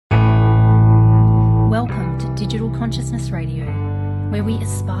Digital Consciousness Radio, where we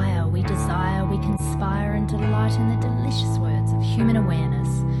aspire, we desire, we conspire and delight in the delicious words of human awareness,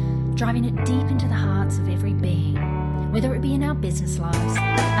 driving it deep into the hearts of every being, whether it be in our business lives,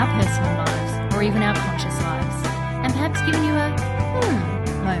 our personal lives, or even our conscious lives, and perhaps giving you a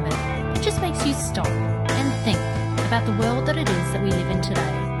moment that just makes you stop and think about the world that it is that we live in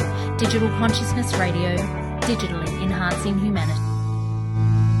today. Digital Consciousness Radio, digitally enhancing humanity.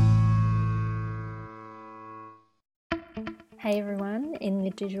 Hey everyone in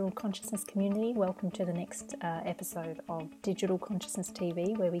the Digital Consciousness community, welcome to the next episode of Digital Consciousness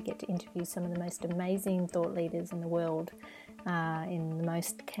TV, where we get to interview some of the most amazing thought leaders in the world in the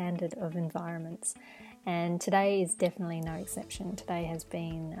most candid of environments. And today is definitely no exception. Today has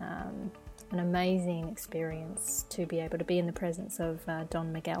been an amazing experience to be able to be in the presence of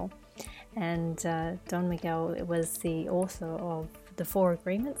Don Miguel. And Don Miguel was the author of The Four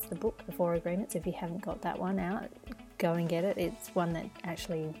Agreements, the book The Four Agreements. If you haven't got that one out, go and get it. It's one that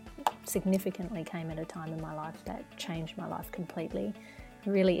actually significantly came at a time in my life that changed my life completely.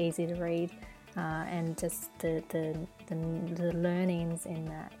 Really easy to read, and just the learnings in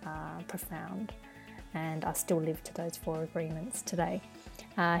that are profound. And I still live to those four agreements today.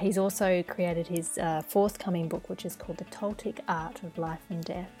 He's also created his forthcoming book, which is called The Toltec Art of Life and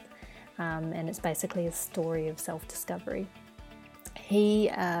Death, and it's basically a story of self-discovery.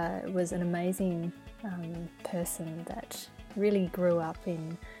 He was an amazing person that really grew up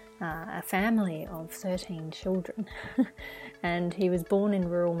in a family of 13 children. And he was born in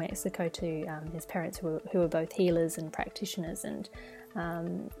rural Mexico to his parents who were both healers and practitioners. And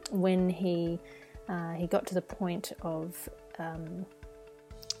when he got to the point of, I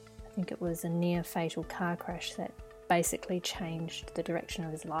think it was a near fatal car crash that basically changed the direction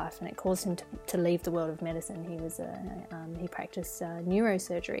of his life, and it caused him to leave the world of medicine. He practiced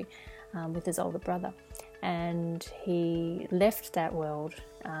neurosurgery with his older brother, and he left that world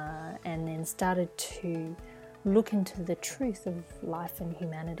and then started to look into the truth of life and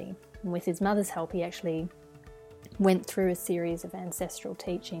humanity. And with his mother's help, he actually went through a series of ancestral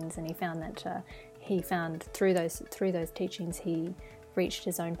teachings, and he found that through those teachings he reached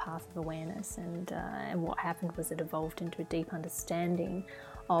his own path of awareness, and what happened was it evolved into a deep understanding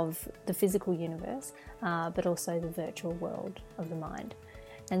of the physical universe, but also the virtual world of the mind.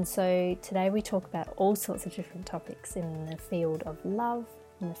 And so today we talk about all sorts of different topics in the field of love,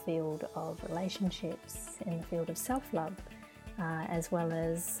 in the field of relationships, in the field of self-love, as well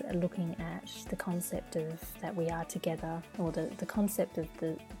as looking at the concept of that we are together, or the concept of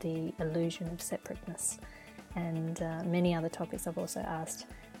the illusion of separateness, and many other topics. I've also asked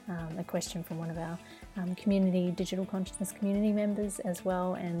a question from one of our digital consciousness community members as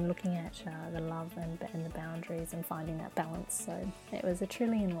well, and looking at the love and the boundaries and finding that balance. So it was a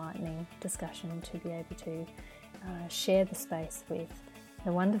truly enlightening discussion to be able to share the space with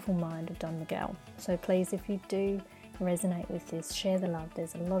the wonderful mind of Don Miguel. So please, if you do resonate with this, share the love.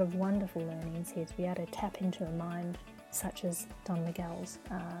 There's a lot of wonderful learnings here. To be able to tap into a mind such as Don Miguel's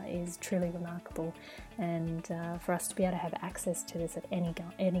is truly remarkable, and for us to be able to have access to this at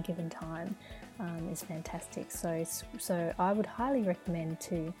any given time is fantastic. So I would highly recommend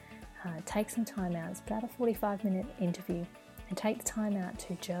to take some time out. It's about a 45-minute interview, and take the time out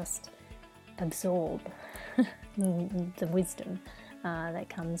to just absorb the wisdom that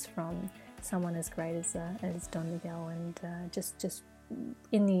comes from someone as great as Don Miguel, and just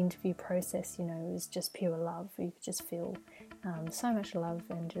in the interview process, it was just pure love. You could just feel so much love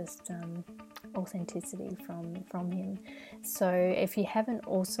and just authenticity from him. So if you haven't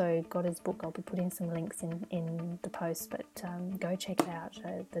also got his book, I'll be putting some links in the post, but go check it out,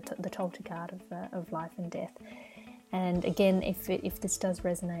 the Toltec Art of Life and Death. And again, if this does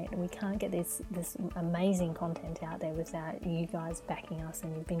resonate, we can't get this amazing content out there without you guys backing us,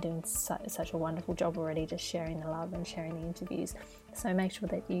 and you've been doing such a wonderful job already, just sharing the love and sharing the interviews. So make sure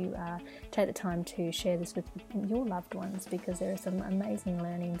that you take the time to share this with your loved ones, because there are some amazing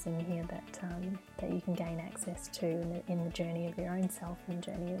learnings in here that you can gain access to in the journey of your own self and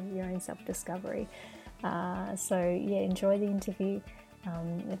journey of your own self-discovery. So enjoy the interview.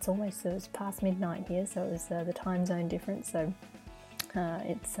 It's past midnight here, so it was the time zone difference. So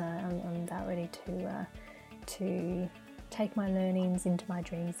I'm about ready to take my learnings into my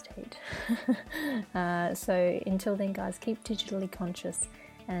dream state. So until then, guys, keep digitally conscious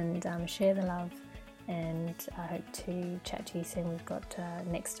and share the love. And I hope to chat to you soon. We've got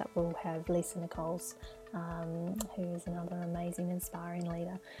next up we'll have Lisa Nichols, who is another amazing, inspiring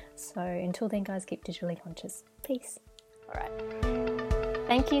leader. So until then, guys, keep digitally conscious. Peace. All right.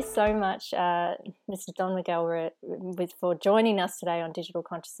 Thank you so much, Mr. Don Miguel, for joining us today on Digital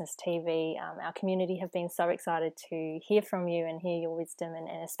Consciousness TV. Our community have been so excited to hear from you and hear your wisdom, and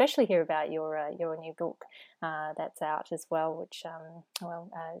especially hear about your new book that's out as well, which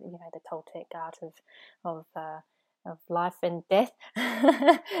the Toltec art of life and death.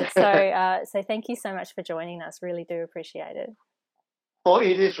 So thank you so much for joining us. Really do appreciate it. Oh,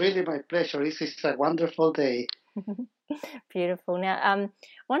 it is really my pleasure. This is a wonderful day. Beautiful. Now,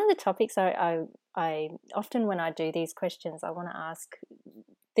 one of the topics I often, when I do these questions, I want to ask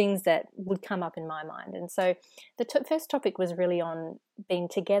things that would come up in my mind. And so the first topic was really on being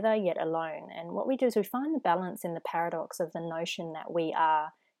together yet alone. And what we do is we find the balance in the paradox of the notion that we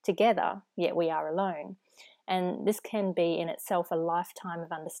are together yet we are alone. And this can be in itself a lifetime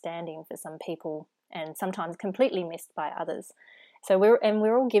of understanding for some people, and sometimes completely missed by others. So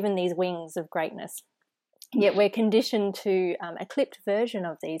we're all given these wings of greatness. Yet we're conditioned to a clipped version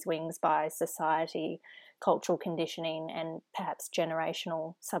of these wings by society, cultural conditioning, and perhaps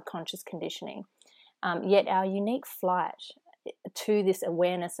generational subconscious conditioning. Yet our unique flight to this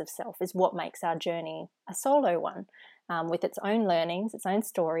awareness of self is what makes our journey a solo one, with its own learnings, its own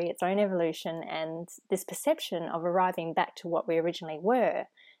story, its own evolution, and this perception of arriving back to what we originally were,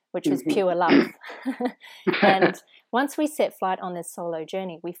 which was pure love. And once we set flight on this solo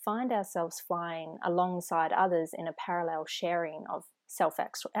journey, we find ourselves flying alongside others in a parallel sharing of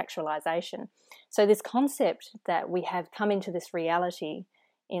self-actualization. So this concept that we have come into this reality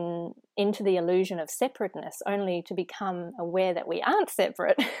into the illusion of separateness, only to become aware that we aren't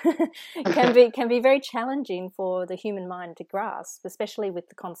separate, can be very challenging for the human mind to grasp, especially with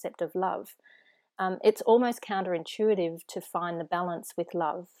the concept of love. It's almost counterintuitive to find the balance with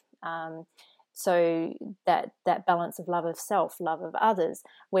love. So that balance of love of self, love of others,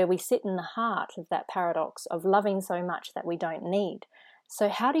 where we sit in the heart of that paradox of loving so much that we don't need. So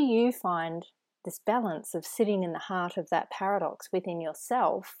how do you find this balance of sitting in the heart of that paradox within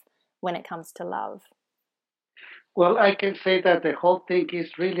yourself when it comes to love? Well, I can say that the whole thing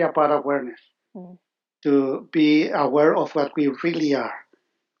is really about awareness, to be aware of what we really are.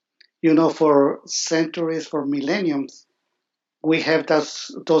 You know, for centuries, for millenniums, we have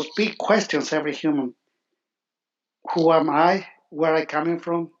those big questions, every human. Who am I? Where am I coming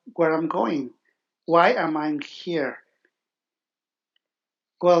from? Where I'm going? Why am I here?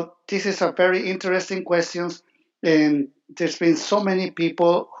 Well, this is a very interesting question, and there's been so many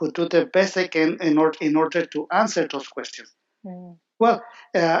people who do the best they can in order to answer those questions. Well,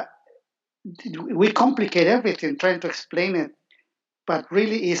 we complicate everything trying to explain it, but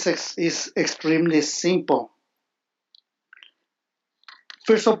really is extremely simple.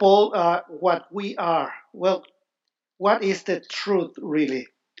 First of all, what we are. Well, what is the truth really?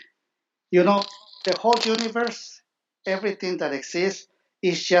 You know, the whole universe, everything that exists,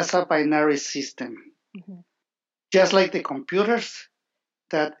 is just a binary system. Just like the computers,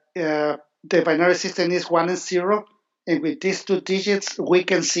 that the binary system is 1 and 0, and with these 2 digits, we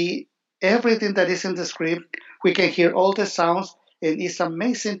can see everything that is in the screen. We can hear all the sounds, and it's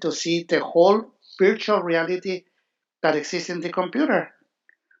amazing to see the whole virtual reality that exists in the computer.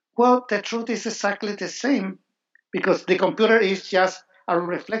 Well, the truth is exactly the same, because the computer is just a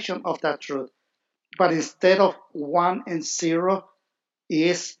reflection of that truth. But instead of 1 and 0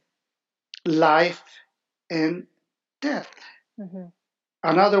 is life and death.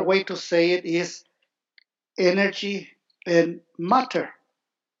 Another way to say it is energy and matter.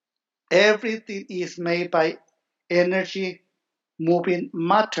 Everything is made by energy moving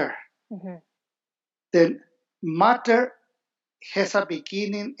matter. Then matter has a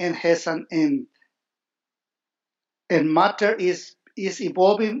beginning and has an end. And matter is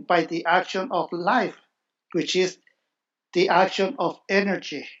evolving by the action of life, which is the action of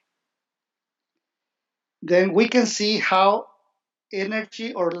energy. Then we can see how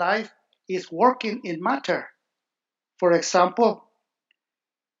energy or life is working in matter. For example,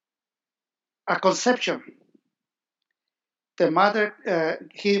 a conception. The mother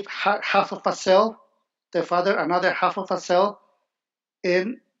gives half of a cell, the father another half of a cell,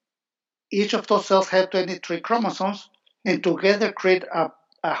 and each of those cells have 23 chromosomes, and together create a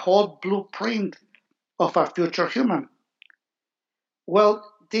whole blueprint of a future human. Well,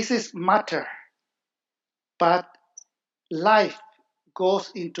 this is matter, but life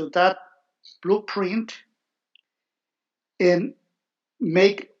goes into that blueprint and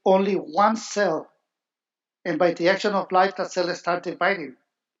make only one cell. And by the action of life, that cell starts dividing.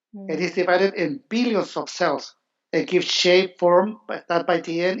 It is divided in billions of cells. It gives shape, form, but that by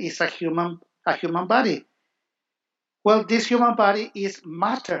the end is a human body. Well, this human body is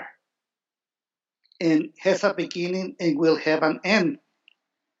matter and has a beginning and will have an end.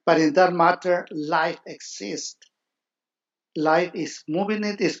 But in that matter, life exists. Life is moving,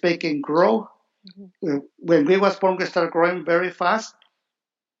 it is making grow. When we was born, we start growing very fast.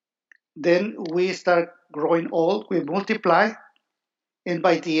 Then we start growing old, we multiply, and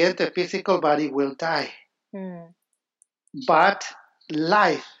by the end, the physical body will die. Mm. But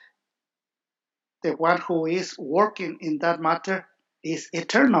life, the one who is working in that matter, is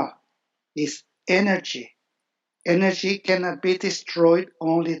eternal, is energy. Energy cannot be destroyed,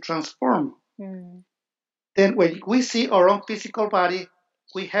 only transformed. Mm. Then when we see our own physical body,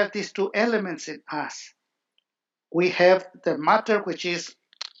 we have these two elements in us. We have the matter, which is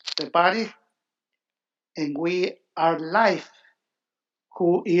the body, and we are life,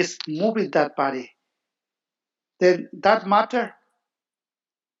 who is moving that body. Then that matter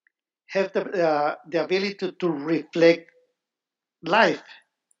have the ability to reflect life,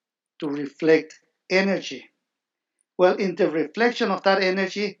 to reflect energy. Well, in the reflection of that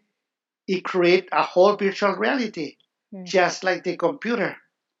energy, it creates a whole virtual reality, just like the computer.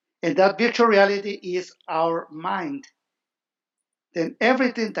 And that virtual reality is our mind. Then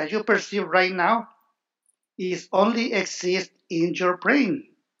everything that you perceive right now is only exists in your brain.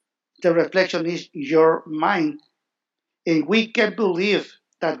 The reflection is your mind. And we can believe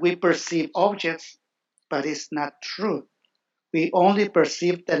that we perceive objects, but it's not true. We only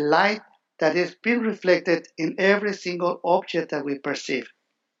perceive the light that is being reflected in every single object that we perceive.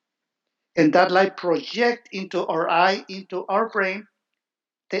 And that light projects into our eye, into our brain,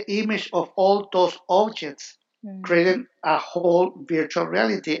 the image of all those objects, creating a whole virtual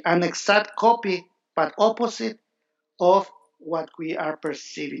reality, an exact copy, but opposite of what we are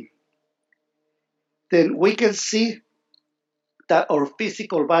perceiving. Then we can see that our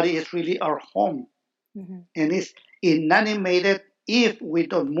physical body is really our home, and it's inanimated if we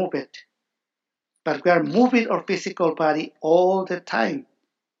don't move it. But we are moving our physical body all the time.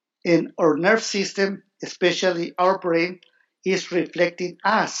 And our nerve system, especially our brain, is reflecting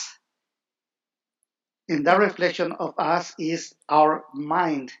us. And that reflection of us is our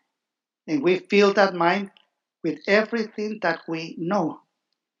mind. And we feel that mind with everything that we know.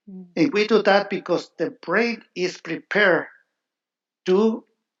 And we do that because the brain is prepared to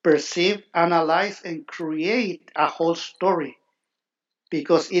perceive, analyze, and create a whole story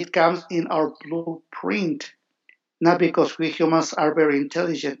because it comes in our blueprint, not because we humans are very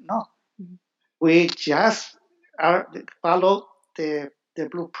intelligent. No, we just follow the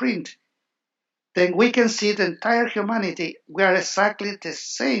blueprint. Then we can see the entire humanity. We are exactly the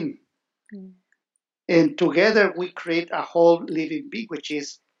same. And together we create a whole living being, which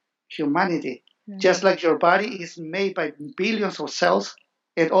is humanity. Just like your body is made by billions of cells,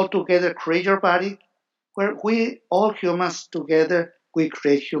 and all together create your body, where we, all humans together, we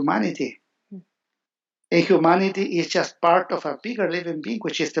create humanity. And humanity is just part of a bigger living being,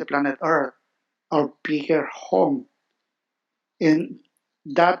 which is the planet Earth, our bigger home. And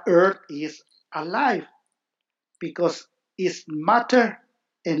that Earth is alive because it's matter,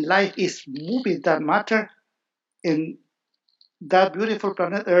 and life is moving that matter. And that beautiful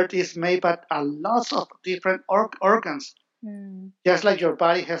planet Earth is made by a lot of different organs. Just like your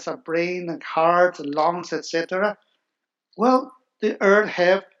body has a brain, and heart, lungs, etc. Well, the Earth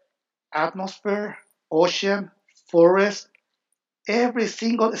have atmosphere, ocean, forest. Every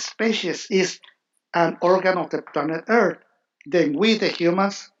single species is an organ of the planet Earth. Then we, the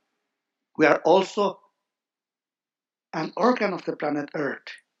humans, we are also an organ of the planet Earth.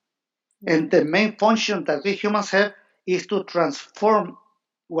 And the main function that we humans have is to transform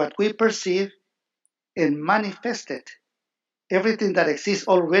what we perceive and manifest it. Everything that exists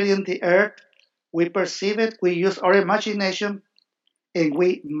already in the earth, we perceive it, we use our imagination, and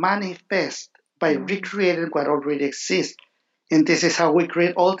we manifest by recreating what already exists. And this is how we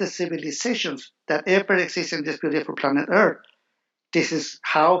create all the civilizations that ever exist in this beautiful planet Earth. This is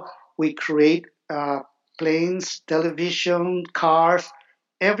how we create planes, television, cars,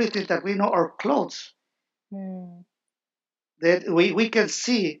 everything that we know, our clothes. That we can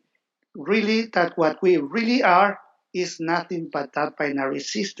see really that what we really are is nothing but that binary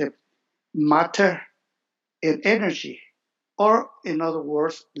system, matter and energy, or in other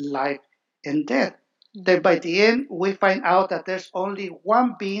words, life and death. Then by the end, we find out that there's only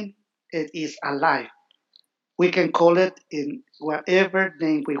one being that is alive. We can call it in whatever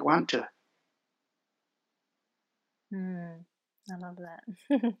name we want to. I love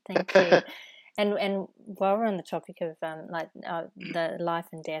that. Thank you. And while we're on the topic of the life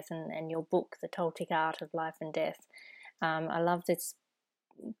and death and your book, The Toltec Art of Life and Death, I love this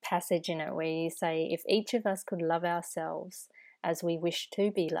passage in it where you say, if each of us could love ourselves as we wish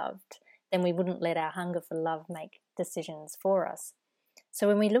to be loved, then we wouldn't let our hunger for love make decisions for us. So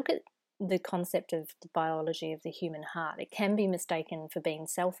when we look at the concept of the biology of the human heart, it can be mistaken for being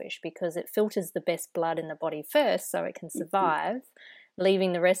selfish because it filters the best blood in the body first so it can survive,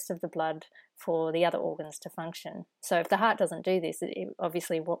 leaving the rest of the blood for the other organs to function. So if the heart doesn't do this, it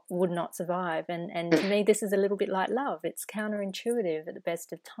obviously would not survive. And to me, this is a little bit like love. It's counterintuitive at the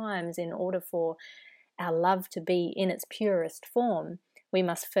best of times. In order for our love to be in its purest form, we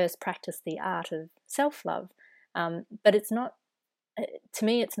must first practice the art of self-love. But it's not, to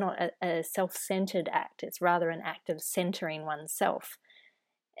me, it's not a self-centered act. It's rather an act of centering oneself.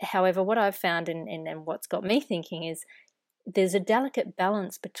 However, what I've found and what's got me thinking is there's a delicate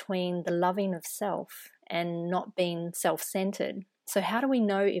balance between the loving of self and not being self-centered. So how do we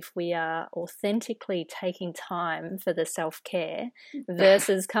know if we are authentically taking time for the self-care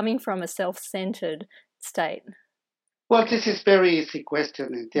versus coming from a self-centered state? Well, this is a very easy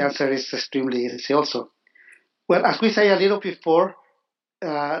question, and the answer is extremely easy also. Well, as we say a little before,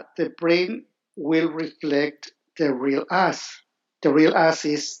 the brain will reflect the real us. The real us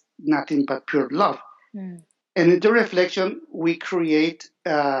is nothing but pure love. Mm. And in the reflection, we create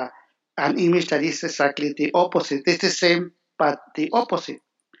an image that is exactly the opposite. It's the same, but the opposite.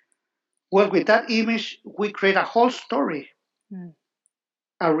 Well, with that image, we create a whole story,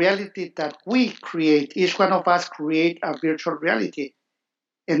 a reality that we create. Each one of us create a virtual reality.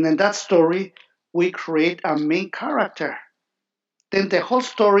 And in that story, we create a main character. Then the whole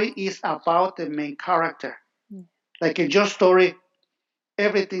story is about the main character. Like in your story,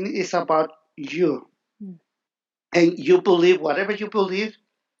 everything is about you. And you believe whatever you believe,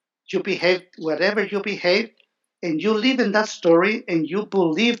 you behave whatever you behave, and you live in that story, and you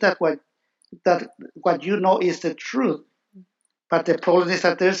believe that what you know is the truth. But the problem is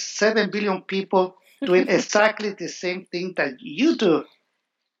that there's 7 billion people doing exactly the same thing that you do.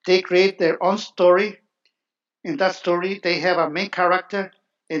 They create their own story. In that story, they have a main character.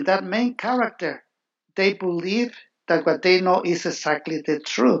 And that main character, they believe that what they know is exactly the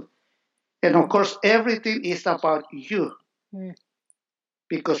truth. And of course, everything is about you.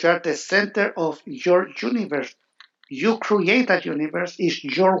 Because you are the center of your universe. You create that universe. It's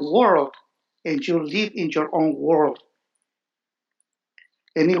your world. And you live in your own world.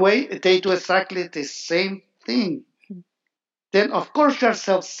 Anyway, they do exactly the same thing. Then, of course, you are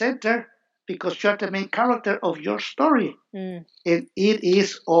self-centered because you are the main character of your story. And it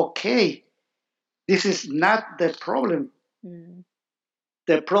is okay. This is not the problem.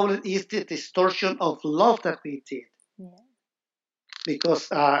 The problem is the distortion of love that we did. Because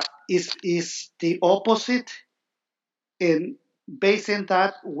it's the opposite. And based on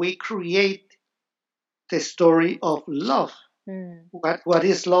that, we create the story of love. What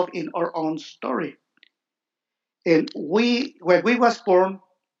is love in our own story? And when we was born,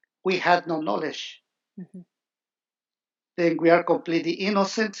 we had no knowledge. Then we are completely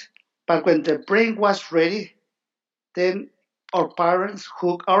innocent. But when the brain was ready, then our parents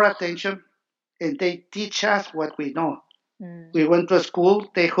hook our attention and they teach us what we know. We went to school,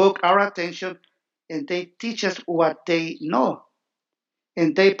 they hook our attention and they teach us what they know.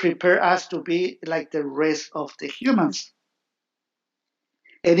 And they prepare us to be like the rest of the humans.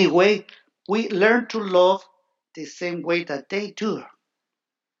 Anyway, we learn to love the same way that they do.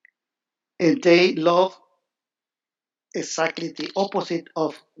 And they love exactly the opposite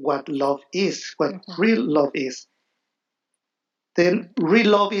of what love is, what real love is. Then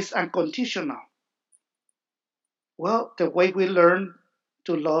real love is unconditional. Well, the way we learn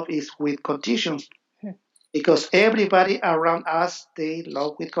to love is with conditions. Because everybody around us, they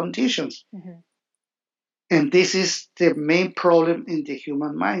love with conditions. And this is the main problem in the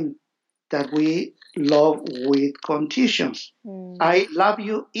human mind, that we love with conditions. I love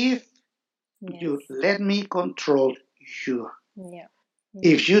you if you let me control you.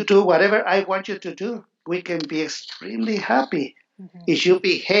 If you do whatever I want you to do, we can be extremely happy. If you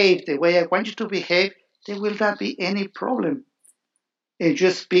behave the way I want you to behave, there will not be any problem. If you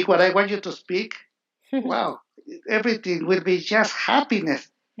speak what I want you to speak, wow, everything will be just happiness.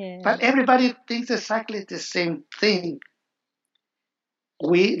 But everybody thinks exactly the same thing.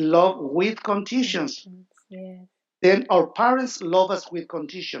 We love with conditions. Then our parents love us with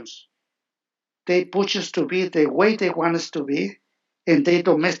conditions. They push us to be the way they want us to be, and they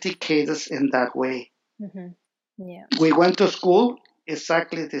domesticate us in that way. We went to school,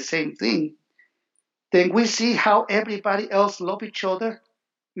 exactly the same thing. Then we see how everybody else love each other,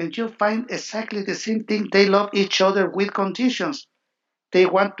 and you find exactly the same thing. They love each other with conditions. They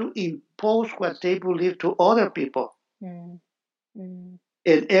want to impose what they believe to other people. And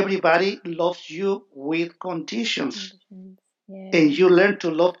everybody loves you with conditions. And you learn to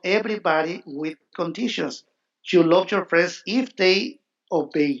love everybody with conditions. You love your friends if they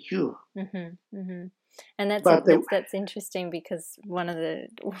obey you. And But that's interesting, because one of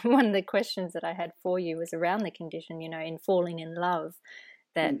the questions that I had for you was around the condition, in falling in love,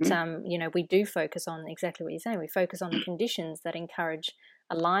 that we do focus on exactly what you're saying. We focus on the conditions that encourage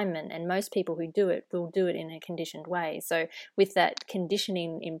alignment, and most people who do it will do it in a conditioned way. So with that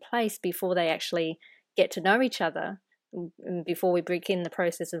conditioning in place before they actually get to know each other, before we begin the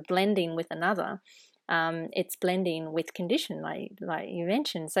process of blending with another, it's blending with condition, like you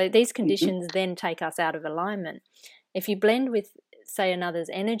mentioned. So these conditions then take us out of alignment. If you blend with, say, another's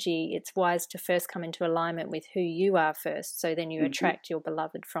energy, it's wise to first come into alignment with who you are first, so then you attract your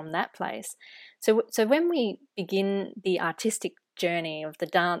beloved from that place. So when we begin the artistic journey of the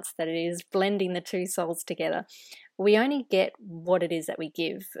dance that it is blending the two souls together, we only get what it is that we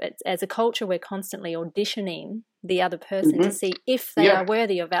give. As a culture, we're constantly auditioning the other person to see if they are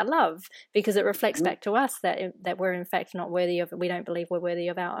worthy of our love, because it reflects back to us that we're in fact not worthy of it. We don't believe we're worthy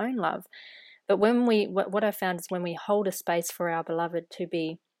of our own love. But what I found is when we hold a space for our beloved to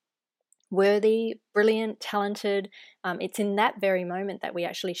be worthy, brilliant, talented, it's in that very moment that we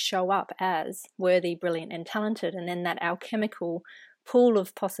actually show up as worthy, brilliant, and talented, and then that alchemical pool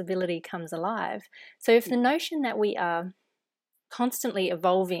of possibility comes alive. So if the notion that we are constantly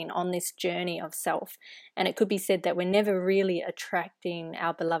evolving on this journey of self, and it could be said that we're never really attracting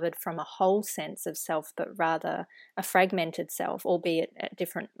our beloved from a whole sense of self, but rather a fragmented self, albeit at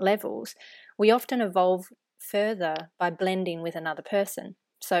different levels, we often evolve further by blending with another person.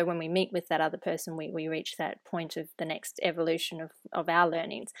 So when we meet with that other person, we reach that point of the next evolution of our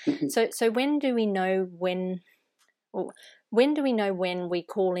learnings. So when do we know when we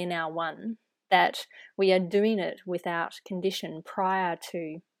call in our one, that we are doing it without condition prior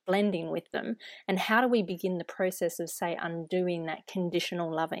to blending with them? And how do we begin the process of, say, undoing that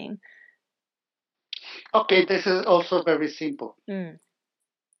conditional loving? Okay, this is also very simple.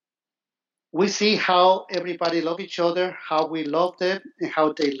 We see how everybody love each other, how we love them, and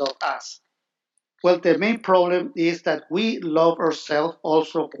how they love us. Well, the main problem is that we love ourselves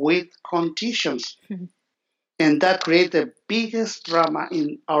also with conditions. And that creates the biggest drama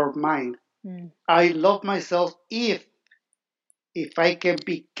in our mind. I love myself if I can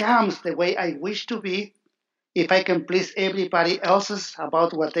become the way I wish to be, if I can please everybody else's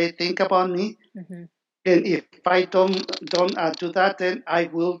about what they think about me. And if I don't do that, then I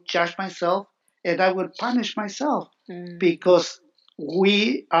will judge myself and I will punish myself because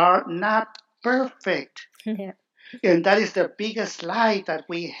we are not perfect. And that is the biggest lie that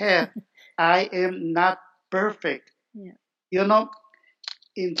we have. I am not perfect. In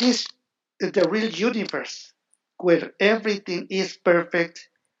the real universe where everything is perfect,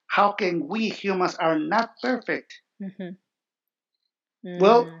 how can we humans are not perfect?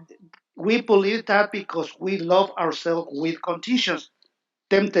 Well, we believe that because we love ourselves with conditions.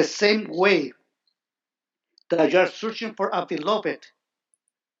 Then the same way that you're searching for a beloved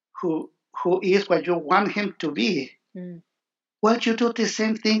who is what you want him to be, well, you do the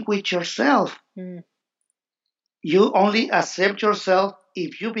same thing with yourself. You only accept yourself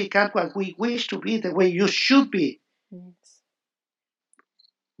if you become what we wish to be, the way you should be.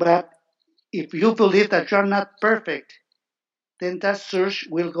 But if you believe that you're not perfect, then that search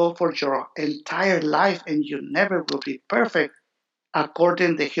will go for your entire life and you never will be perfect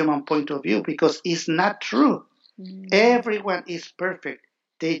according to the human point of view, because it's not true. Everyone is perfect.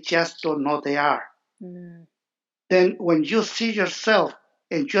 They just don't know they are. Then when you see yourself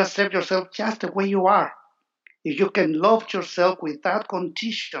and you accept yourself just the way you are, if you can love yourself without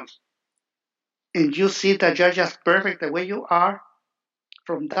conditions, and you see that you're just perfect the way you are,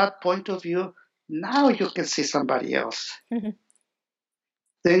 from that point of view, now you can see somebody else.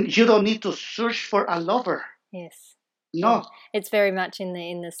 Then you don't need to search for a lover. Yes. No. It's very much in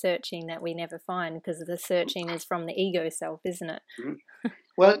the searching that we never find, because the searching is from the ego self, isn't it?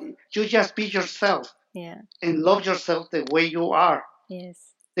 Well, you just be yourself. And love yourself the way you are. Yes.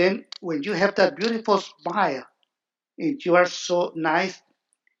 Then when you have that beautiful smile and you are so nice,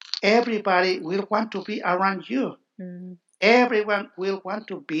 everybody will want to be around you. Everyone will want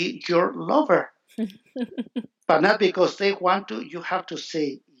to be your lover. But not because they want to, you have to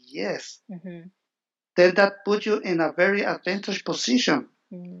say yes. Then that puts you in a very advantageous position.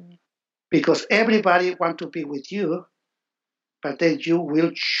 Because everybody wants to be with you, but then you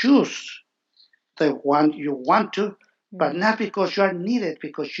will choose the one you want to, but not because you are needed,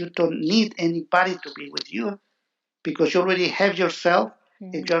 because you don't need anybody to be with you, because you already have yourself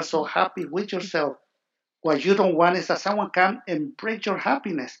and you are so happy with yourself. What you don't want is that someone come and break your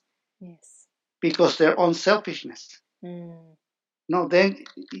happiness. Yes. Because their own selfishness. No, then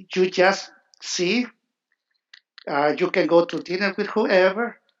you just see You can go to dinner with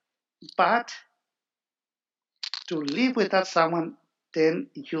whoever, but to live with that someone, then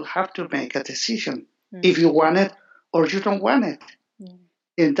you have to make a decision if you want it or you don't want it.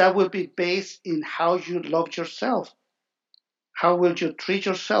 And that will be based in how you love yourself. How will you treat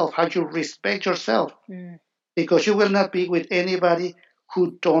yourself? How you respect yourself? Because you will not be with anybody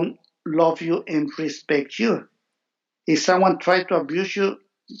who don't love you and respect you. If someone tries to abuse you,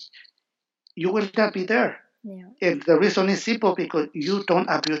 you will not be there. And the reason is simple, because you don't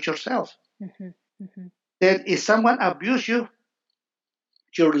abuse yourself. Then if someone abuse you,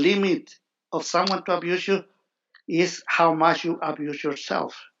 your limit of someone to abuse you is how much you abuse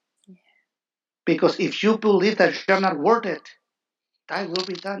yourself. Because if you believe that you're not worth it, that will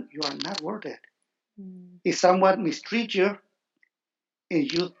be done. You are not worth it. If someone mistreats you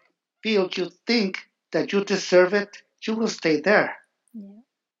and you think that you deserve it, you will stay there.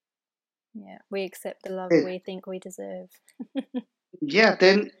 Yeah, we accept the love we think we deserve.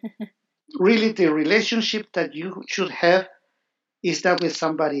 Then really the relationship that you should have is not with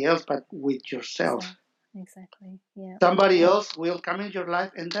somebody else, but with yourself. Exactly. Yeah. Somebody else will come in your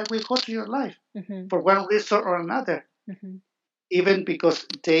life, and that will go to your life for one reason or another. Even because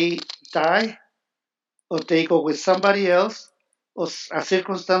they die, or they go with somebody else, or a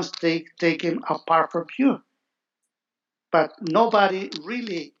circumstance take him apart from you. But nobody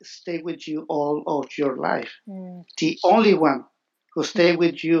really stay with you all of your life. The only one who stay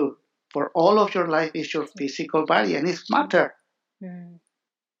with you for all of your life is your physical body, and it's matter.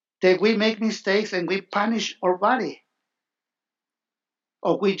 That we make mistakes and we punish our body,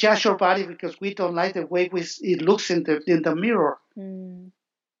 or we judge our body because we don't like the way it looks in the mirror.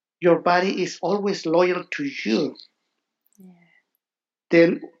 Your body is always loyal to you.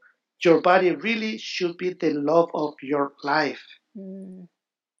 Then your body really should be the love of your life.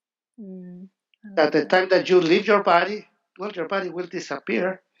 At the time that you leave your body, well, your body will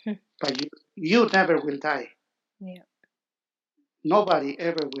disappear, but you never will die. Nobody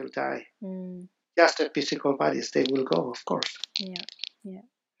ever will die. Just the physical bodies, they will go, of course.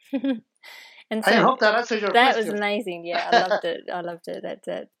 And so I hope that answers your question. That was amazing. Yeah, I loved it. I loved it.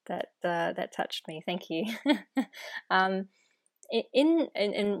 That touched me. Thank you. In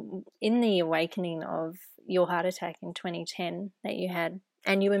the awakening of your heart attack in 2010 that you had,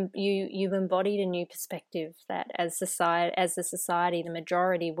 and you've embodied a new perspective that as the society, the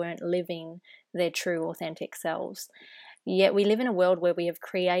majority weren't living their true, authentic selves. Yet we live in a world where we've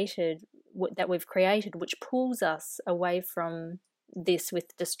created, which pulls us away from this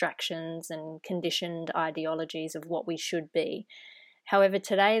with distractions and conditioned ideologies of what we should be. However,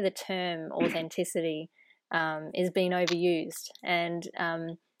 today the term authenticity is being overused, and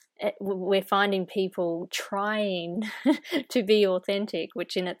we're finding people trying to be authentic,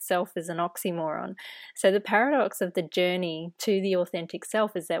 which in itself is an oxymoron. So the paradox of the journey to the authentic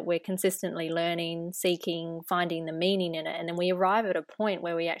self is that we're consistently learning, seeking, finding the meaning in it, and then we arrive at a point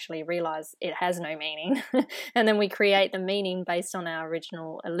where we actually realize it has no meaning, and then we create the meaning based on our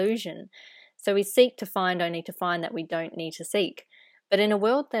original illusion. So we seek to find only to find that we don't need to seek. But in a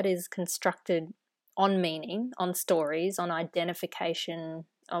world that is constructed on meaning, on stories, on identification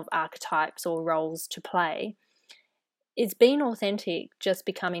of archetypes or roles to play, is being authentic just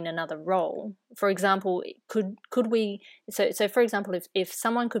becoming another role? For example, could we, so for example, if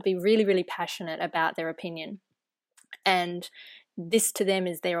someone could be really, really passionate about their opinion, and this to them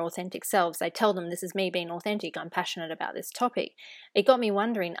is their authentic selves, they tell them, this is me being authentic, I'm passionate about this topic. It got me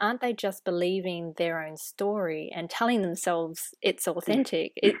wondering, aren't they just believing their own story and telling themselves it's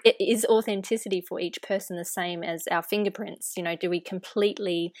authentic? It is authenticity for each person the same as our fingerprints? They're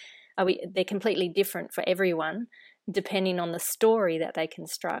completely different for everyone, depending on the story that they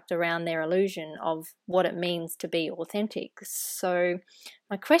construct around their illusion of what it means to be authentic. So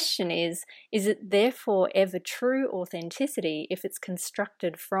my question is it therefore ever true authenticity if it's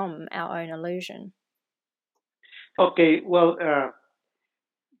constructed from our own illusion? Okay, well,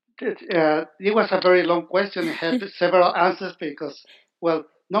 it was a very long question. It had several answers because, well,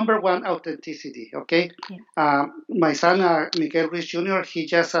 number one, authenticity. Okay, my son Miguel Ruiz Jr. He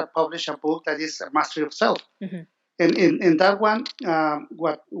just published a book that is Mastery of Self, and in that one,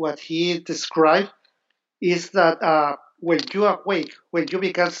 what he described is that when you awake, when you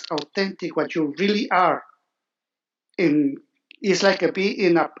become authentic, what you really are, it's like a be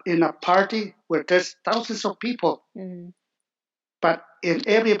in a party where there's thousands of people, but and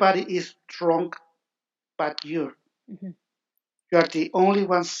everybody is drunk but you. You are the only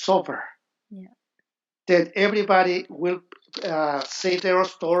one sober. Then everybody will say their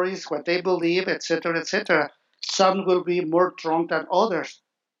stories, what they believe, etc., etc. Some will be more drunk than others.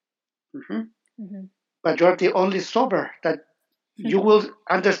 but you're the only sober, that you will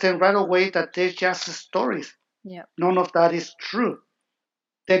understand right away that they're just stories. Yeah. None of that is true.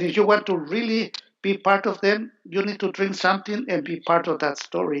 Then if you want to really be part of them, you need to drink something and be part of that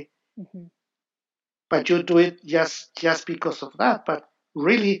story. Mm-hmm. But you do it just because of that. But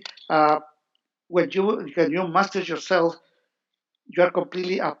really, when you master yourself, you are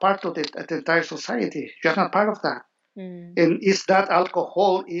completely a part of the entire society. You're not part of that. Mm. And is that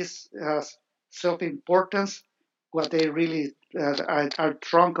alcohol is self-importance what they really are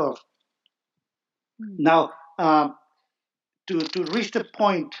drunk of. Mm. Now, to reach the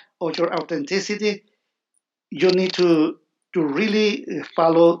point of your authenticity, you need to really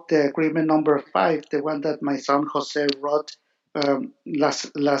follow the agreement number 5, the one that my son Jose wrote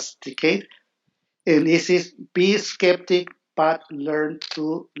last decade, and this is be skeptic but learn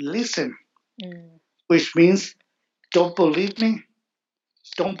to listen, which means don't believe me,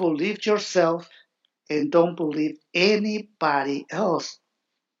 don't believe yourself, and don't believe anybody else,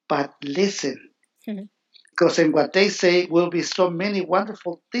 but listen. Because in what they say will be so many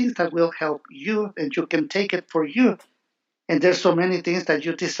wonderful things that will help you, and you can take it for you. And there's so many things that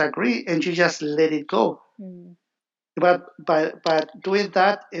you disagree, and you just let it go. But by doing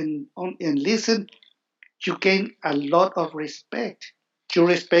that and listen, you gain a lot of respect. You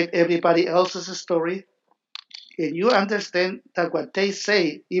respect everybody else's story, and you understand that what they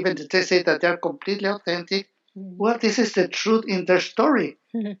say, even if they say that they're completely authentic, well, this is the truth in their story.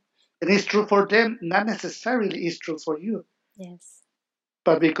 And it's true for them, not necessarily is true for you. Yes.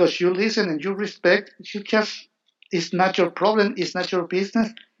 But because you listen and you respect, you just, it's not your problem, it's not your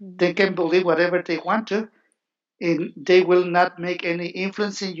business. They can believe whatever they want to, and they will not make any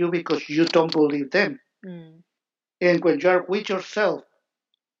influence in you because you don't believe them. And when you are with yourself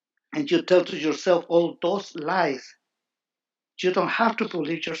and you tell to yourself all those lies, you don't have to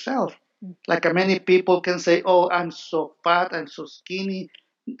believe yourself. Like many people can say, oh, I'm so fat, I'm so skinny,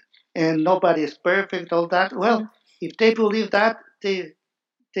 and nobody is perfect, all that. Well, if they believe that, they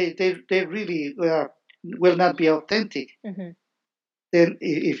really will not be authentic. Then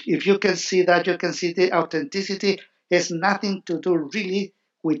if you can see that, you can see the authenticity has nothing to do really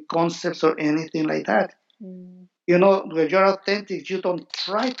with concepts or anything like that. You know, when you're authentic, you don't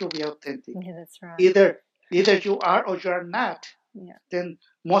try to be authentic. Yeah, that's right. Either you are or you are not. Yeah. Then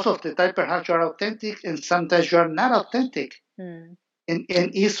most of the time, perhaps you are authentic, and sometimes you are not authentic. And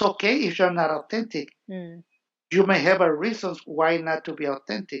it's okay if you're not authentic. You may have a reasons why not to be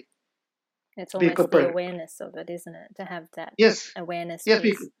authentic. It's almost the awareness of it, isn't it? To have that awareness. Yes,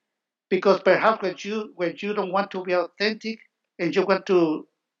 because perhaps when you don't want to be authentic and you want to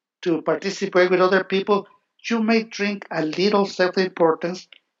participate with other people, you may drink a little self-importance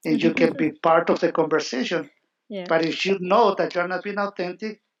and you can be part of the conversation. Yeah. But if you know that you're not being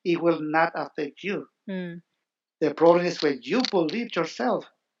authentic, it will not affect you. The problem is when you believe yourself,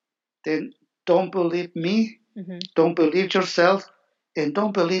 then don't believe me, don't believe yourself, and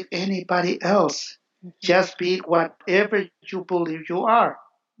don't believe anybody else. Just be whatever you believe you are.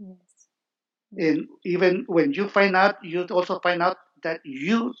 Yes. And even when you find out, you also find out that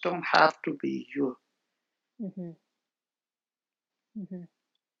you don't have to be you.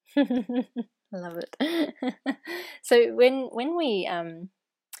 I love it. So when we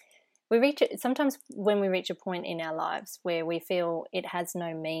reach it, sometimes when we reach a point in our lives where we feel it has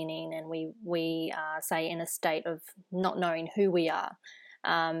no meaning, and we are, say, in a state of not knowing who we are,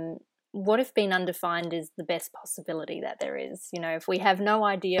 what if being undefined is the best possibility that there is? You know, if we have no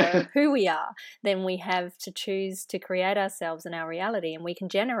idea who we are, then we have to choose to create ourselves and our reality, and we can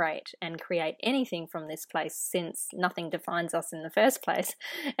generate and create anything from this place, since nothing defines us in the first place.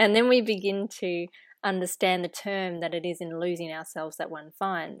 And then we begin to understand the term that it is in losing ourselves that one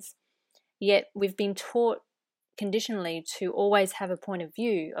finds. Yet we've been taught conditionally to always have a point of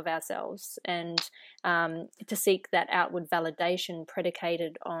view of ourselves, and to seek that outward validation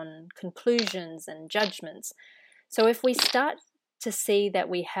predicated on conclusions and judgments. So if we start to see that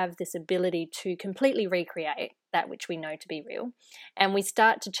we have this ability to completely recreate that which we know to be real, and we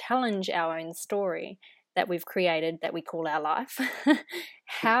start to challenge our own story that we've created, that we call our life,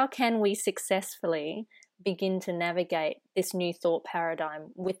 how can we successfully begin to navigate this new thought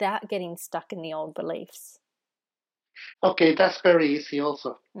paradigm without getting stuck in the old beliefs? Okay, that's very easy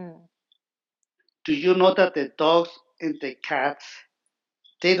also. Do you know that the dogs and the cats,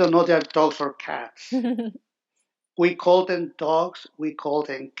 they don't know they're dogs or cats? We call them dogs, we call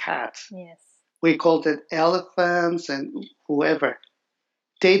them cats. Yes. We call them elephants and whoever.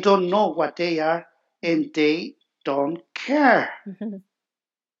 They don't know what they are, and they don't care.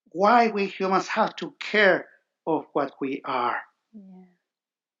 Why we humans have to care of what we are? Yeah.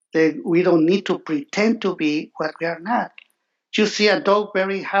 then we don't need to pretend to be what we are not. You see a dog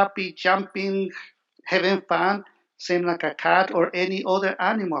very happy, jumping, having fun, same like a cat or any other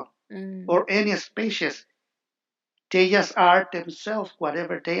animal or any species. They just are themselves,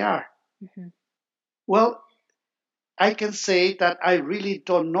 whatever they are. Mm-hmm. Well, I can say that I really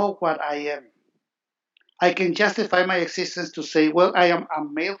don't know what I am. I can justify my existence to say, well, I am a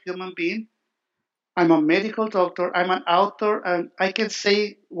male human being. I'm a medical doctor. I'm an author, and I can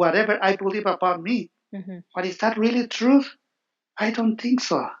say whatever I believe about me. Mm-hmm. But is that really truth? I don't think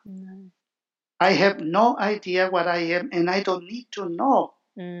so. No. I have no idea what I am, and I don't need to know.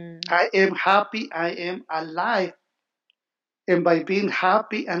 I am happy. I am alive. And by being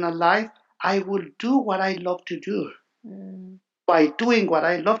happy and alive, I will do what I love to do. By doing what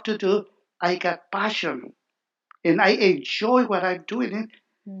I love to do, I get passion and I enjoy what I'm doing.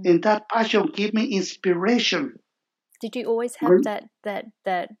 And that passion gives me inspiration. Did you always have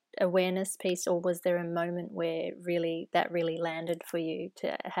that awareness piece, or was there a moment where that really landed for you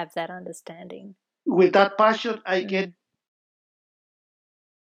to have that understanding? With that passion, I get.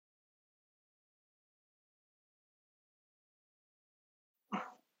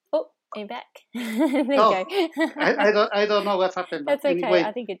 Oh, you're back. There you go. I don't know what's happened. But That's okay. anyway,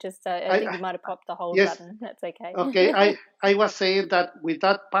 I think it just. I think you might have popped the hold yes, button. That's okay. Okay, I was saying that with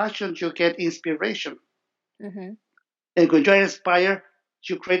that passion you get inspiration. Mm-hmm. And when you're inspired,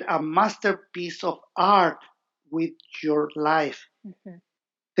 you create a masterpiece of art with your life. Mm-hmm.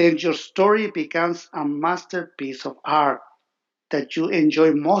 Then your story becomes a masterpiece of art that you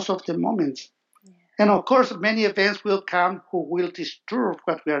enjoy most of the moments. Yeah. And of course, many events will come who will disturb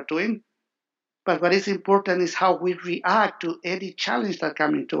what we are doing. But what is important is how we react to any challenge that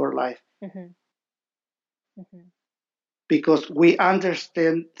comes into our life. Mm-hmm. Mm-hmm. Because we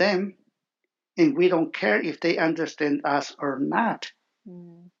understand them and we don't care if they understand us or not.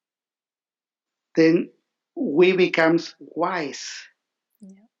 Then we become wise.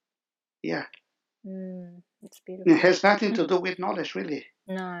 Yeah. It's beautiful. It has nothing to do with knowledge, really.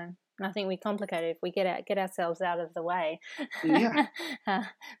 No, I think we complicate it. If we get ourselves out of the way. Yeah.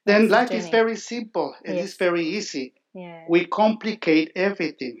 Then life is very simple and it's very easy. Yeah. We complicate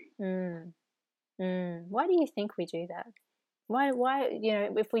everything. Why do you think we do that? Why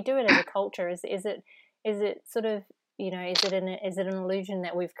if we do it as a culture, is it sort of, is it an illusion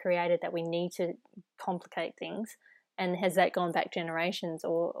that we've created that we need to complicate things, and has that gone back generations,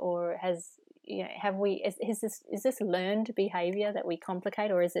 or has have we is this learned behavior that we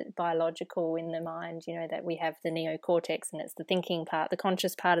complicate, or is it biological in the mind, that we have the neocortex and it's the thinking part, the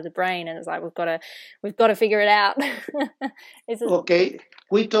conscious part of the brain, and it's like we've got to figure it out? Okay,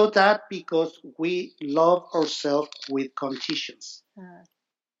 we do that because we love ourselves with conditions.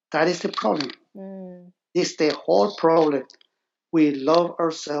 That is the problem. It's the whole problem. We love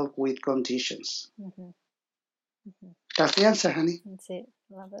ourselves with conditions. That's the answer, honey. That's it.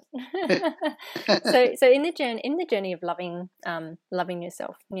 Love it. So in the journey of loving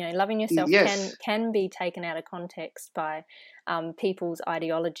yourself, loving yourself yes. can be taken out of context by people's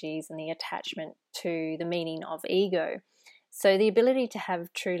ideologies and the attachment to the meaning of ego. So the ability to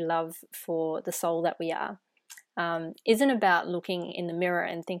have true love for the soul that we are isn't about looking in the mirror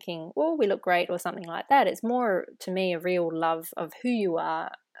and thinking, "Oh, we look great," or something like that. It's more, to me, a real love of who you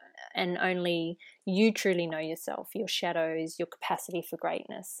are, and only you truly know yourself, your shadows, your capacity for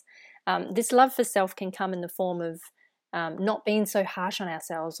greatness. This love for self can come in the form of not being so harsh on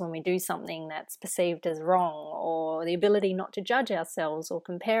ourselves when we do something that's perceived as wrong, or the ability not to judge ourselves or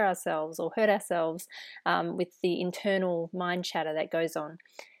compare ourselves or hurt ourselves with the internal mind chatter that goes on.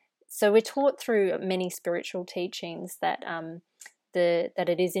 So we're taught through many spiritual teachings that that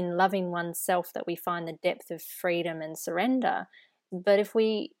it is in loving oneself that we find the depth of freedom and surrender. But if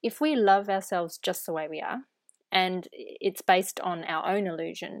we love ourselves just the way we are, and it's based on our own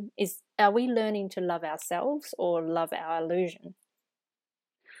illusion, are we learning to love ourselves or love our illusion?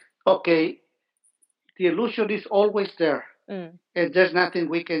 Okay, the illusion is always there, and there's nothing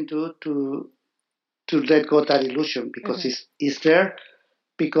we can do to let go of that illusion, because it's there,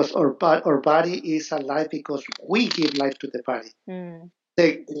 because our body is alive because we give life to the body.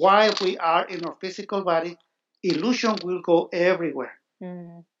 Then while we are in our physical body, illusion will go everywhere.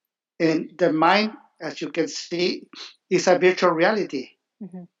 And the mind, as you can see, is a virtual reality.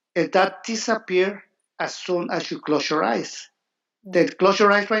 And that disappears as soon as you close your eyes. Then close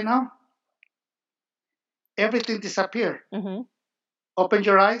your eyes right now. Everything disappears. Open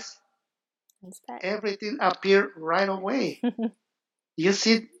your eyes. Everything appears right away. You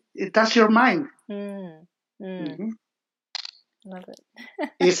see, that's your mind. Love it.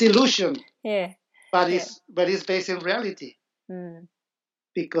 It's illusion. Yeah. But it's based in reality.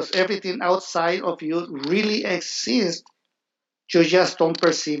 because everything outside of you really exists. You just don't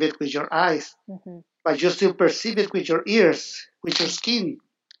perceive it with your eyes, but you still perceive it with your ears, with your skin,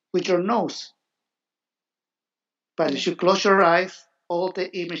 with your nose. But if you close your eyes, all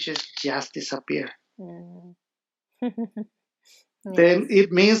the images just disappear. Then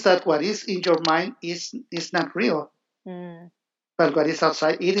it means that what is in your mind is not real. But what is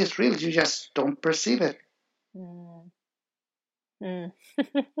outside, it is real. You just don't perceive it.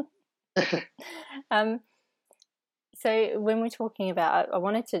 So when we're talking about, I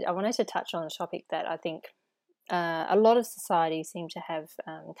wanted to touch on a topic that I think a lot of societies seem to have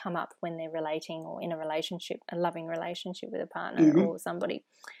come up when they're relating or in a relationship, a loving relationship with a partner or somebody.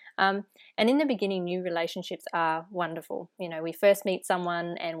 And in the beginning, new relationships are wonderful. You know, we first meet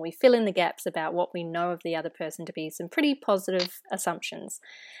someone and we fill in the gaps about what we know of the other person to be some pretty positive assumptions.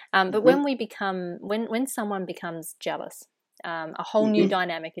 But when someone becomes jealous, a whole new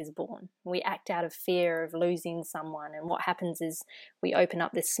dynamic is born. We act out of fear of losing someone, and what happens is we open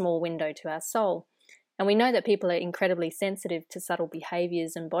up this small window to our soul. And we know that people are incredibly sensitive to subtle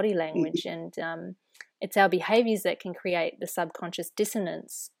behaviors and body language, and it's our behaviors that can create the subconscious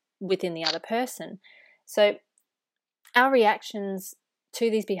dissonance within the other person. So our reactions to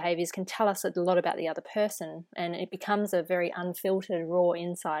these behaviors can tell us a lot about the other person, and it becomes a very unfiltered, raw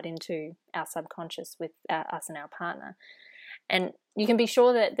insight into our subconscious with us and our partner. And you can be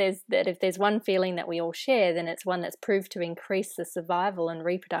sure that if there's one feeling that we all share, then it's one that's proved to increase the survival and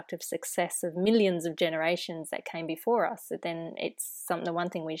reproductive success of millions of generations that came before us. So then the one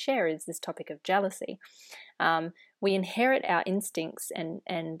thing we share is this topic of jealousy. We inherit our instincts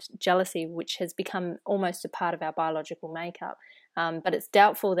and jealousy, which has become almost a part of our biological makeup. But it's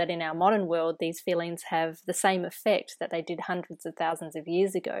doubtful that in our modern world, these feelings have the same effect that they did hundreds of thousands of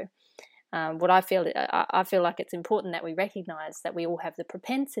years ago. I feel like it's important that we recognize that we all have the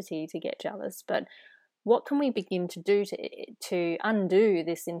propensity to get jealous, but what can we begin to do to undo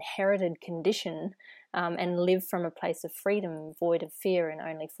this inherited condition and live from a place of freedom, void of fear and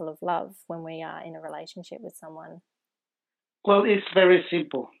only full of love when we are in a relationship with someone? Well, it's very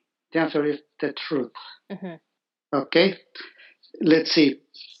simple. The answer is the truth. Okay? Let's see.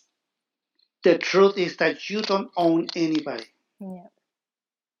 The truth is that you don't own anybody. Yeah.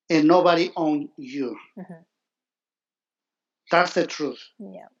 And nobody owns you. That's the truth.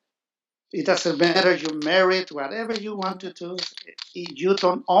 Yeah. It doesn't matter, you're married, whatever you want to do, you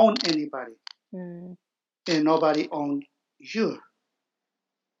don't own anybody. And nobody owns you.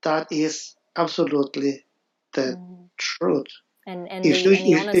 That is absolutely the truth. And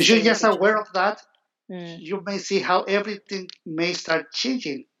if you're just aware of that, you may see how everything may start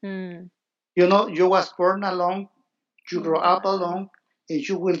changing. You know, you was born alone, you grow up alone, and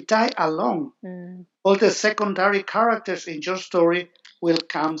you will die alone. All the secondary characters in your story will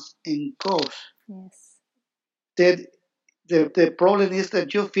come and go. Yes. Then the problem is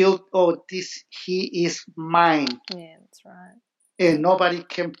that you feel, he is mine. Yeah, that's right. And nobody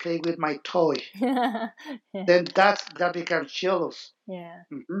can play with my toy. Then that becomes jealous. Yeah.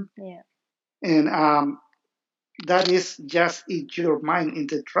 Yeah. And that is just in your mind, in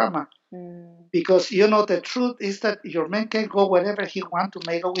the drama. Because, you know, the truth is that your man can go wherever he wants to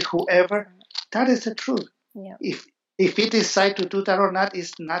make it with whoever. That is the truth. Yeah. If he decides to do that or not,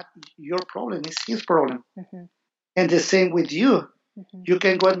 it's not your problem. It's his problem. And the same with you. You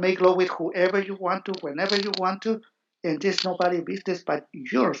can go and make love with whoever you want to, whenever you want to, and there's nobody's business but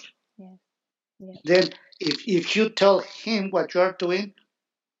yours. Yeah. Then if you tell him what you are doing,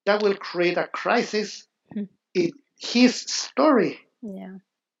 that will create a crisis in his story. Yeah.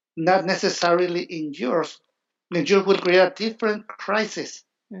 Not necessarily in yours. And yours will create a different crisis.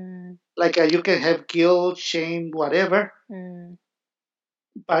 Like you can have guilt, shame, whatever.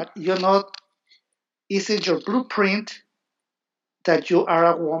 But you know, it's in your blueprint that you are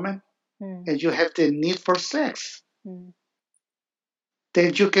a woman and you have the need for sex.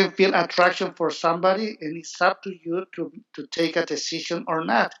 Then you can feel attraction for somebody, and it's up to you to take a decision or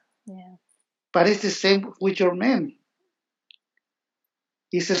not. Yeah. But it's the same with your man.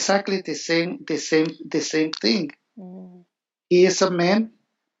 It's exactly the same thing. He is a man.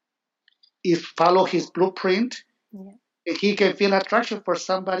 He follow his blueprint, and he can feel attraction for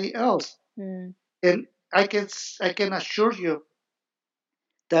somebody else. And I can assure you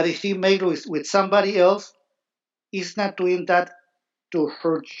that if he made with somebody else, he's not doing that to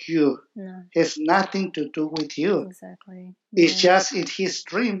hurt you. No. It has nothing to do with you. Exactly. It's just in his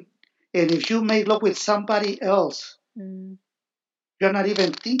dream. And if you make love with somebody else, you're not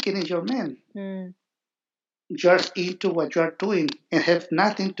even thinking of your man. Just into what you're doing and have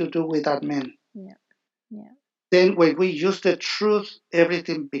nothing to do with that man. Yeah. Then when we use the truth,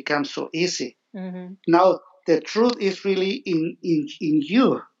 everything becomes so easy. Mm-hmm. Now, the truth is really in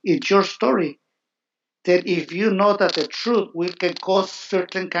you, in your story. That if you know that the truth can cause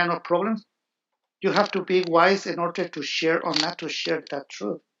certain kind of problems, you have to be wise in order to share or not to share that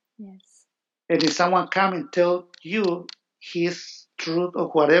truth. Yes. And if someone come and tell you his truth or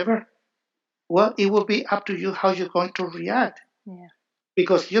whatever, well, it will be up to you how you're going to react. Yeah.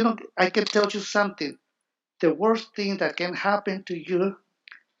 Because, I can tell you something. The worst thing that can happen to you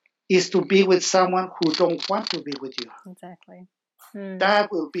is to be with someone who don't want to be with you. Exactly.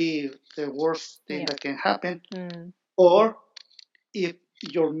 That will be the worst thing Yeah. that can happen. Or if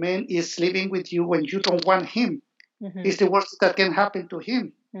your man is living with you when you don't want him, it's the worst that can happen to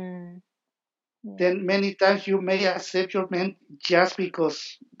him. Yeah. Then many times you may accept your man just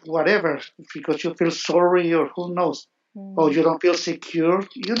because whatever, because you feel sorry or who knows, or you don't feel secure.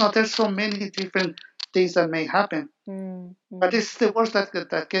 There's so many different things that may happen. But this is the worst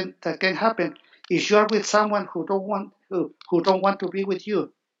that can happen. If you are with someone who don't want to be with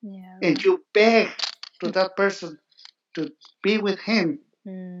you, Yeah, and right. you beg to that person to be with him,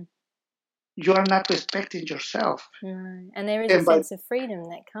 you are not respecting yourself. No. And there is a And by sense of freedom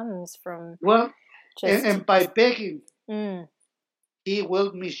that comes from well, just and by begging, mm. he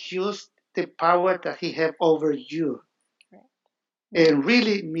will misuse the power that he have over you, Right. Yeah. and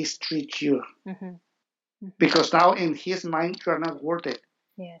really mistreat you. Because now in his mind you are not worth it.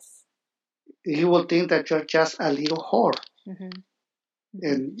 Yes. He will think that you're just a little whore.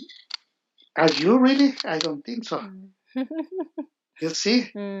 And are you really? I don't think so. You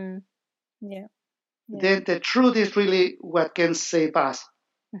see? Yeah. Then the truth is really what can save us.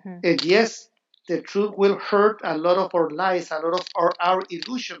 And yes, the truth will hurt a lot of our lies, a lot of our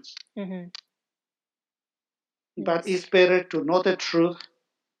illusions. But Yes. it's better to know the truth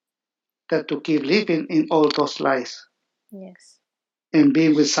than to keep living in all those lies. Yes. And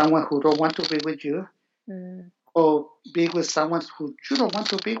being with someone who don't want to be with you, or be with someone who you don't want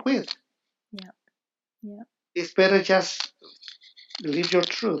to be with. Yeah. Yeah. It's better just live your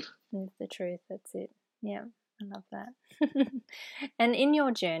truth. Live the truth. That's it. Yeah. I love that. And in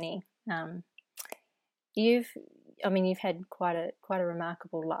your journey, you've had quite a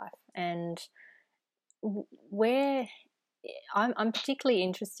remarkable life, and where I'm particularly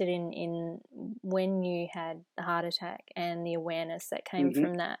interested in when you had the heart attack and the awareness that came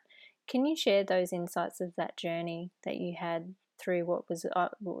from that. Can you share those insights of that journey that you had through what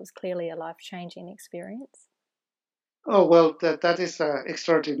was clearly a life-changing experience? Oh, well, that is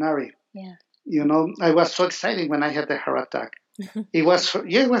extraordinary. Yeah. I was so excited when I had the heart attack. It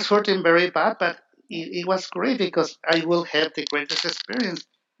was hurting very bad, but it was great because I will have the greatest experience.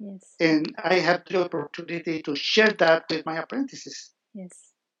 Yes. And I had the opportunity to share that with my apprentices.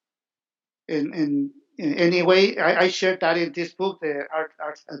 Yes. In anyway, I shared that in this book, the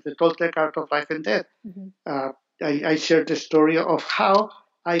Toltec Art of Life and Death. I shared the story of how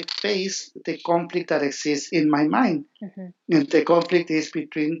I face the conflict that exists in my mind. And the conflict is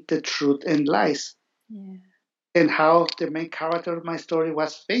between the truth and lies. Yeah. And how the main character of my story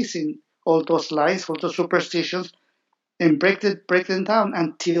was facing all those lies, all those superstitions, and break them down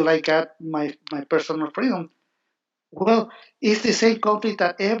until I got my personal freedom. Well, it's the same conflict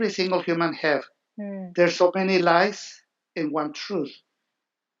that every single human have. There's so many lies and one truth.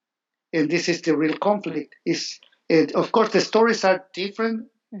 And this is the real conflict. Of course, the stories are different,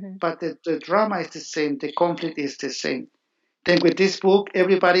 but the drama is the same. The conflict is the same. Then with this book,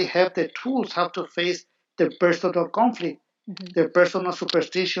 everybody have the tools how to face their personal conflict, their personal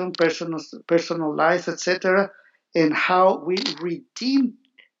superstition, personal lies, etc., and how we redeem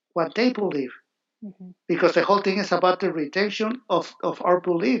what they believe. Because the whole thing is about the redemption of our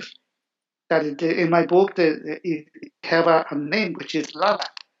beliefs. That in my book, it have a name, which is Lala.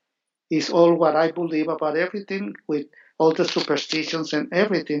 It's all what I believe about everything, with all the superstitions and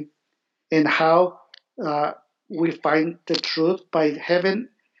everything, and how we find the truth by having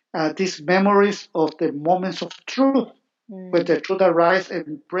these memories of the moments of truth, where the truth arises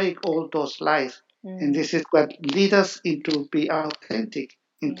and break all those lies. And this is what leads us into be authentic,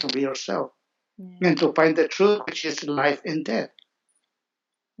 into be yourself, and to find the truth, which is life and death.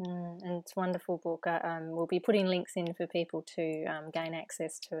 And it's a wonderful book. We'll be putting links in for people to gain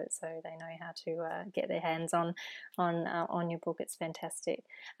access to it, so they know how to get their hands on your book. It's fantastic.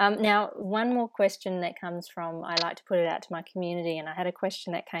 Now, one more question that comes from, I like to put it out to my community, and I had a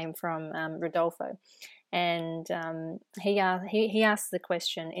question that came from Rodolfo, and he asked the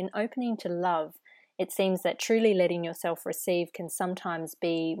question: in opening to love, it seems that truly letting yourself receive can sometimes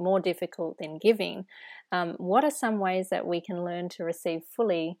be more difficult than giving. What are some ways that we can learn to receive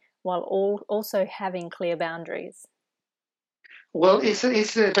fully while also having clear boundaries? Well, it's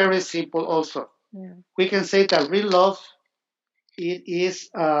very simple also. We can say that real love, it is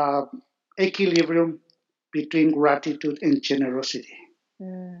equilibrium between gratitude and generosity.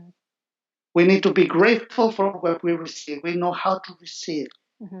 We need to be grateful for what we receive. We know how to receive.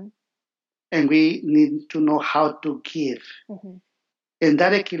 And we need to know how to give. And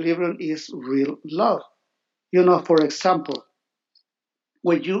that equilibrium is real love. For example,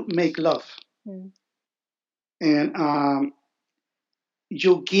 when you make love and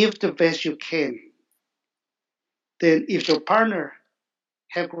you give the best you can, then if your partner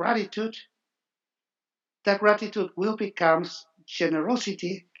have gratitude, that gratitude will become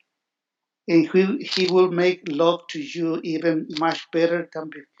generosity, and he will make love to you even much better than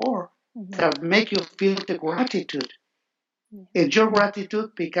before. That make you feel the gratitude. And your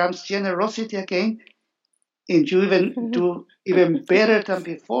gratitude becomes generosity again, and you even do even better than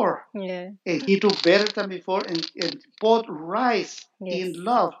before. And he do better than before, and both rise in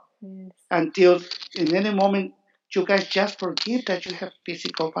love until in any moment you guys just forget that you have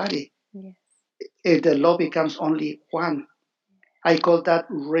physical body. And the love becomes only one. I call that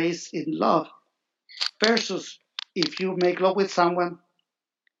raise in love. Versus if you make love with someone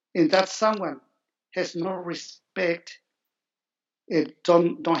and that someone has no respect and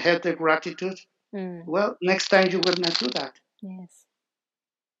don't have the gratitude, well, next time you will not do that.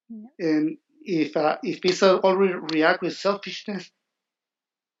 And if it's already react with selfishness,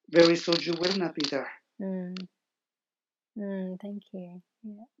 very soon you will not be there. Thank you.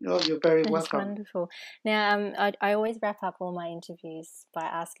 Oh, you're very welcome. That's wonderful. Now, I always wrap up all my interviews by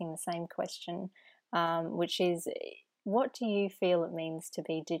asking the same question, which is, what do you feel it means to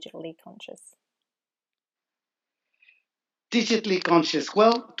be digitally conscious? Digitally conscious.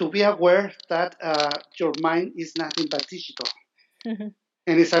 Well, to be aware that your mind is nothing but digital. And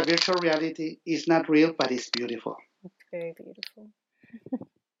it's a virtual reality. It's not real, but it's beautiful. It's very beautiful.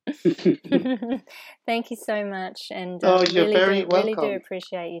 Thank you so much, and really do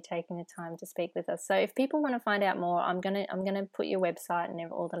appreciate you taking the time to speak with us. So, if people want to find out more, I'm gonna put your website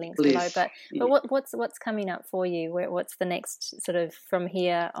and all the links below. But what's coming up for you? What's the next sort of from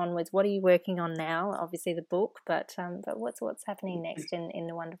here onwards? What are you working on now? Obviously the book, but what's happening next in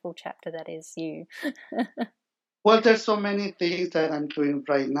the wonderful chapter that is you? Well, there's so many things that I'm doing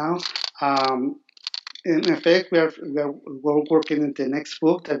right now. In fact, we're working on the next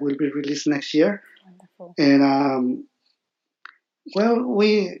book that will be released next year. Wonderful. And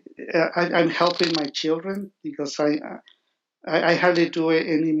I'm helping my children because I hardly do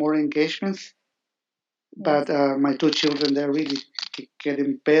any more engagements. But my two children, they're really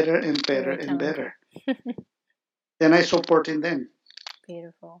getting better and better and better. And I'm supporting them.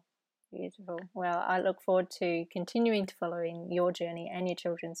 Beautiful. Beautiful. Well, I look forward to continuing to follow in your journey and your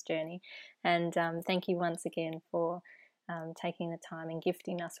children's journey. And thank you once again for taking the time and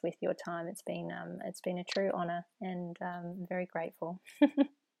gifting us with your time. It's been a true honor, and I'm very grateful.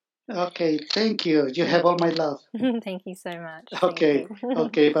 Okay, thank you. You have all my love. Thank you so much. Okay,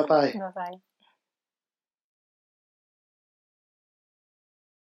 okay, bye-bye. Bye-bye.